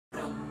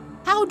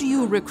how do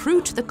you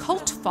recruit the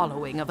cult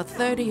following of a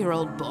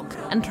 30-year-old book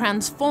and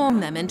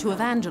transform them into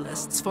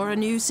evangelists for a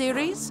new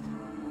series?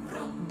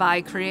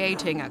 By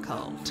creating a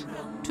cult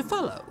to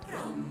follow.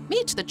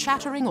 Meet the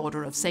Chattering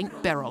Order of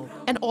St. Beryl,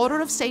 an order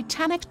of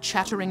satanic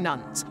chattering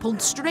nuns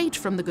pulled straight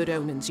from the Good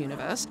Omens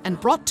universe and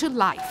brought to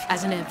life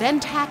as an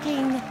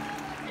event-hacking,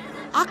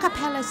 a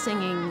cappella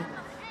singing,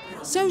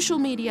 social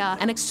media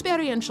and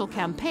experiential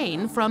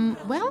campaign from,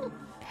 well,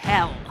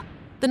 hell.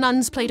 The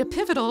nuns played a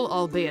pivotal,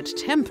 albeit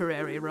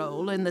temporary,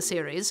 role in the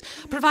series,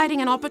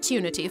 providing an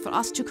opportunity for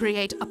us to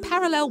create a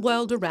parallel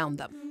world around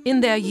them.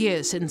 In their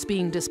years since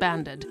being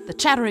disbanded, the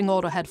Chattering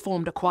Order had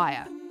formed a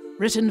choir,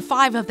 written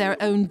 5 of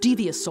their own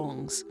devious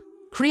songs,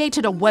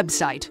 created a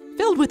website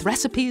filled with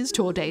recipes,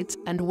 tour dates,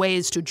 and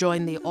ways to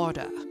join the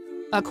order,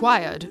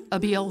 acquired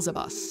a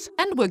Beelzebus,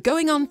 and were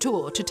going on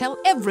tour to tell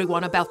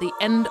everyone about the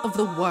end of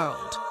the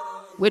world,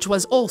 which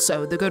was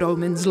also the Good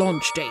Omens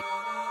launch date.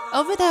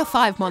 Over their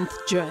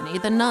 5-month journey,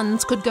 the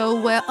nuns could go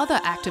where other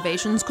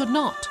activations could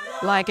not,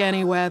 like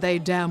anywhere they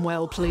damn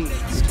well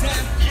pleased.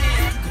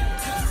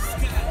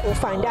 We'll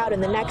find out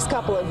in the next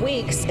couple of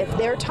weeks if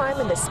their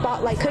time in the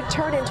spotlight could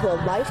turn into a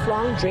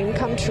lifelong dream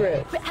come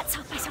true. We're at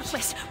South by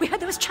Southwest. We heard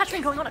there was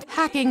chattering going on.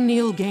 Hacking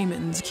Neil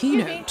Gaiman's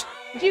keynote.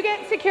 Did you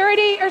get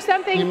security or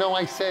something? You know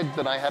I said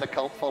that I had a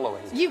cult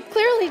following. You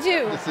clearly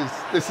do.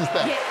 This is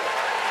that. Yeah.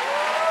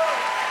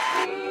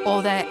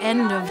 Or their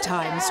end of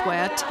Times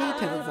Square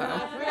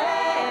takeover.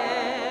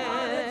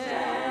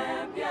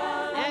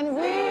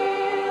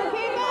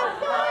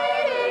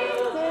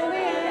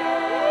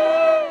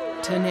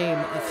 To name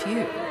a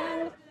few.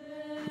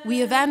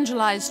 We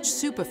evangelized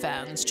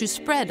superfans to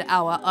spread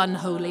our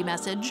unholy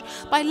message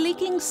by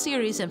leaking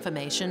series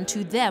information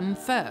to them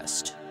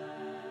first.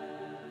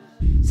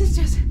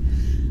 Sisters,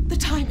 the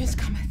time is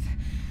cometh.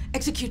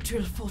 Execute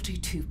Drill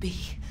 42B.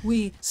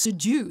 We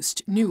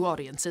seduced new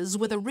audiences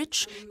with a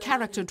rich,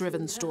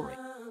 character-driven story.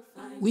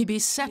 We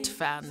beset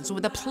fans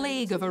with a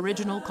plague of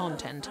original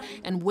content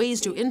and ways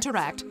to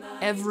interact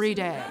every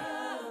day.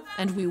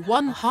 And we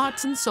won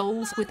hearts and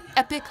souls with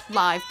epic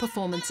live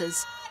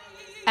performances.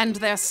 And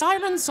their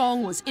siren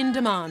song was in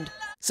demand,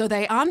 so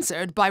they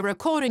answered by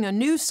recording a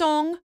new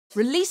song,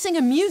 releasing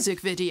a music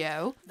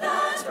video,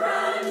 that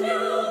brand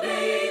new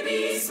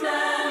baby smell,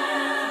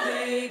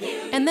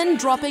 and then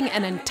dropping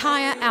an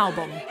entire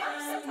album.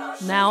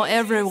 Now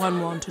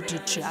everyone wanted to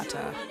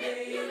chatter.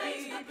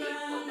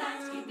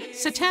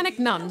 Satanic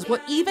nuns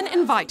were even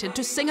invited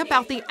to sing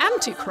about the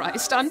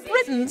Antichrist on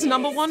Britain's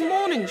 #1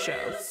 morning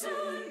show.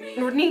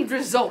 We need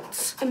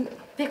results.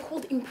 They're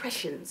called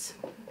impressions.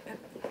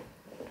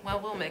 Well,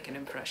 we'll make an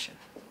impression.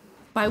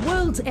 By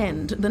World's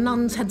End, the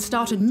nuns had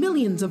started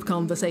millions of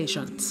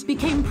conversations,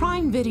 became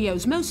Prime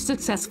Video's most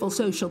successful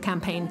social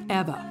campaign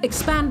ever,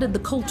 expanded the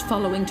cult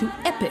following to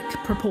epic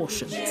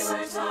proportions,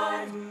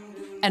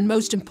 and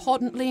most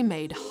importantly,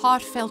 made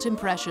heartfelt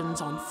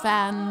impressions on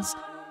fans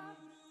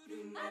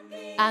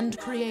and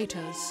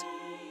creators.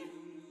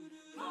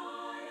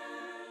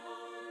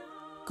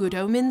 Good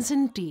Omens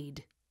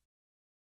indeed.